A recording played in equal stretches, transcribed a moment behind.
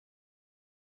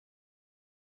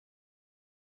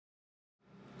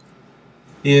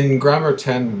In Grammar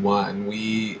 10.1,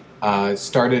 we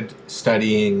started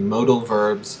studying modal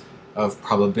verbs of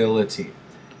probability.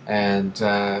 And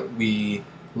we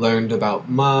learned about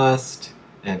must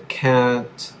and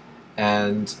can't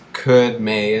and could,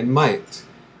 may, and might.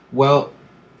 Well,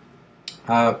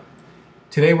 uh,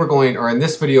 today we're going, or in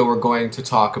this video, we're going to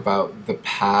talk about the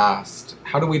past.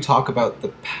 How do we talk about the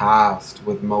past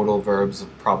with modal verbs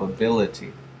of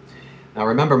probability? Now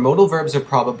remember, modal verbs of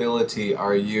probability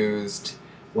are used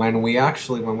when we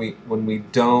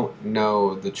don't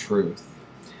know the truth.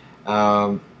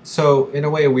 So in a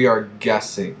way, we are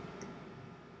guessing.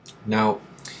 Now,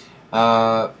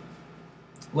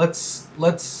 let's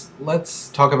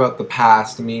talk about the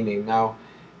past meaning. Now,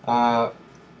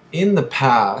 in the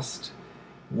past,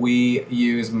 we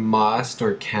use must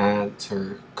or can't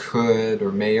or could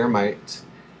or may or might,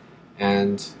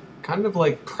 and kind of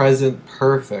like present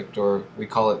perfect, or we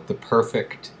call it the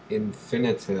perfect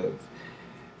infinitive.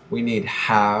 We need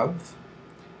have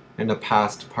and a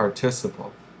past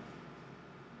participle.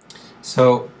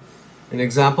 So, an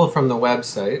example from the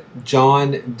website,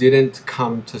 John didn't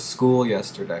come to school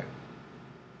yesterday.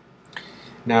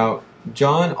 Now,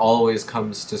 John always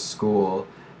comes to school.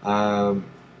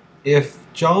 If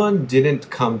John didn't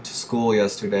come to school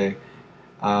yesterday,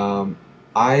 I'm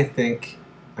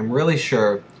really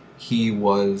sure he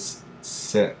was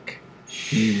sick.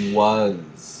 He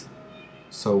was.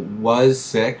 So was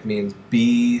sick means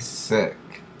be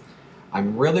sick.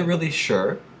 I'm really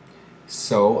sure.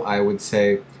 So I would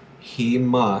say he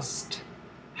must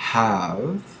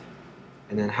have,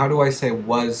 and then how do I say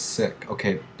was sick?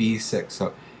 Okay, be sick.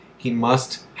 So he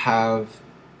must have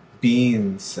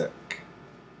been sick.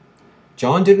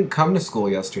 John didn't come to school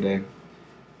yesterday.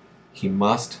 He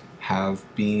must have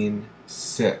been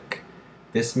sick.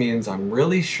 This means I'm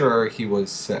really sure he was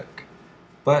sick,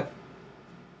 but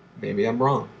maybe I'm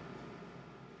wrong.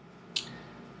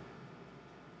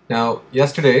 Now,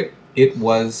 yesterday it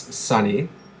was sunny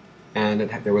and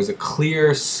there was a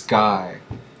clear sky.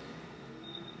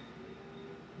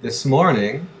 This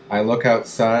morning I look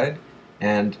outside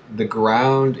and the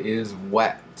ground is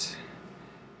wet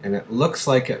and it looks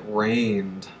like it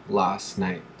rained last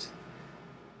night.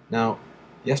 Now,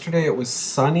 yesterday it was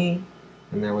sunny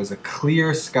and there was a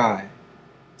clear sky.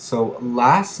 So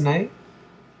last night,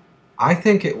 I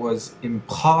think it was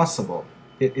impossible.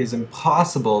 It is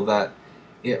impossible that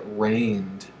it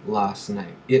rained last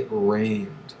night. It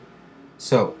rained.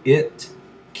 So it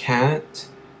can't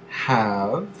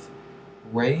have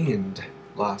rained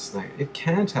last night. It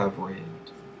can't have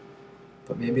rained.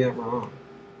 But maybe I'm wrong.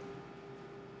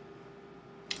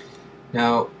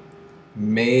 Now,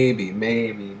 maybe.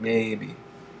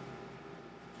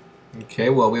 Okay,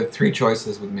 well, we have three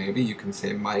choices with maybe. You can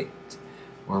say might,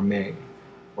 or may,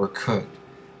 or could.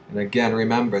 And again,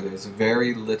 remember, there's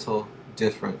very little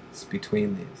difference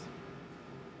between these.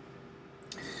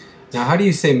 Now, how do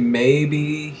you say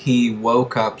maybe he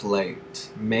woke up late?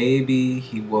 Maybe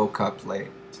he woke up late.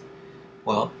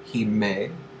 Well, he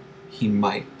may, he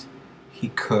might, he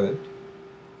could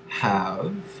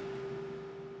have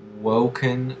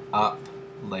woken up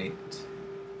late.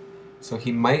 So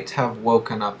he might have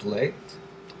woken up late.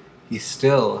 He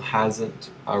still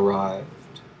hasn't arrived.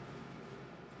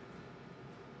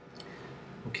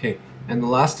 Okay, and the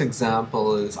last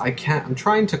example is I'm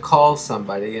trying to call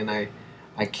somebody and I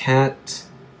can't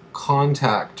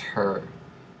contact her.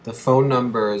 The phone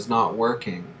number is not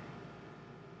working.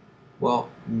 Well,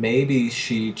 maybe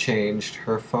she changed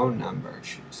her phone number.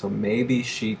 So maybe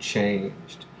she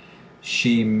changed.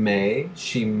 She may,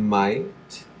 she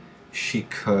might, she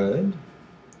could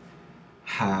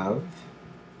have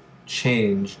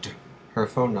changed her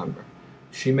phone number.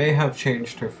 She may have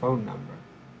changed her phone number.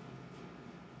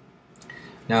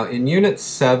 Now, in Unit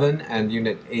 7 and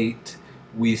Unit 8,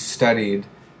 we studied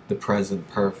the present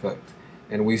perfect,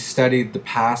 and we studied the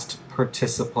past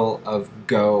participle of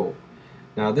go.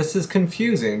 Now, this is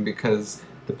confusing because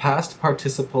the past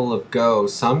participle of go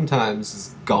sometimes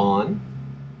is gone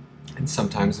and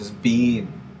sometimes is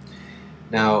been.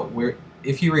 Now,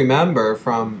 if you remember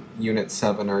from Unit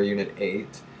 7 or Unit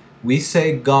 8, we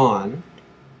say gone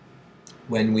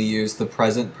when we use the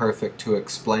present perfect to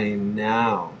explain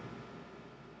now.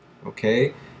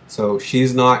 Okay, so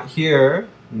she's not here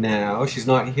now. She's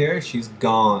not here, she's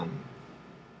gone.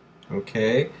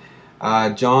 Okay,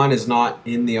 John is not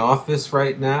in the office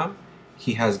right now.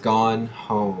 He has gone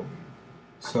home.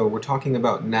 So we're talking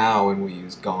about now when we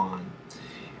use gone.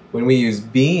 When we use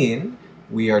been,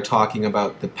 we are talking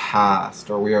about the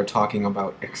past, or we are talking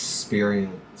about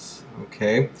experience.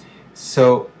 Okay,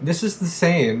 so this is the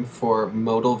same for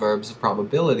modal verbs of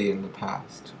probability in the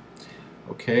past.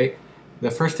 Okay,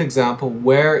 The first example,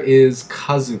 where is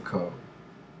Kazuko?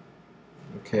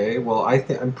 Okay, well,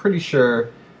 I'm pretty sure,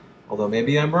 although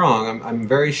maybe I'm wrong, I'm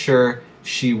very sure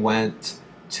she went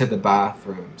to the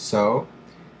bathroom. So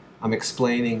I'm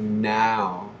explaining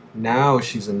now. Now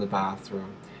she's in the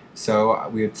bathroom. So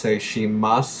we would say she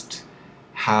must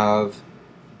have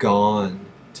gone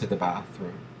to the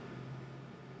bathroom,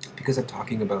 because I'm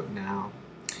talking about now.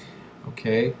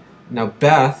 Okay, now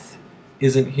Beth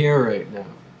isn't here right now.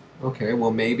 Okay,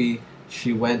 well, maybe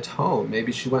she went home.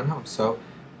 Maybe she went home. So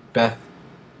Beth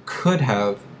could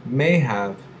have, may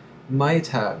have, might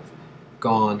have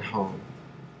gone home.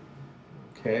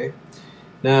 Okay,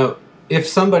 now if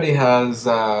somebody has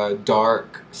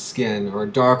dark skin or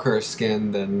darker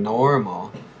skin than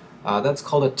normal, that's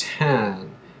called a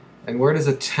tan. And where does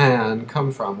a tan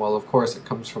come from? Well, of course, it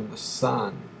comes from the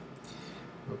sun.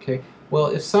 Okay, well,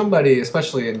 if somebody,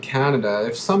 especially in Canada,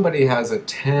 if somebody has a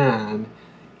tan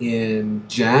in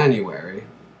January,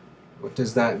 what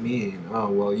does that mean? Oh,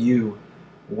 well, you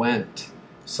went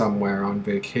somewhere on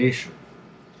vacation.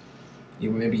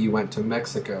 Maybe you went to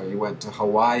Mexico, you went to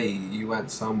Hawaii, you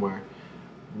went somewhere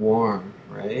warm,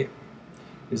 right?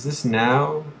 Is this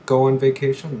now go on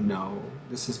vacation? No,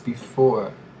 this is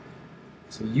before.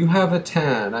 So you have a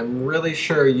tan. I'm really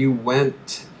sure you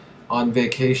went on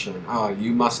vacation. Oh,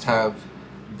 you must have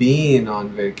been on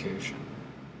vacation.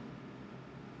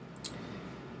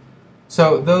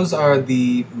 So those are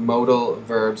the modal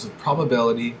verbs of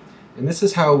probability, and this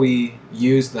is how we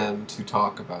use them to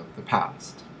talk about the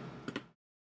past.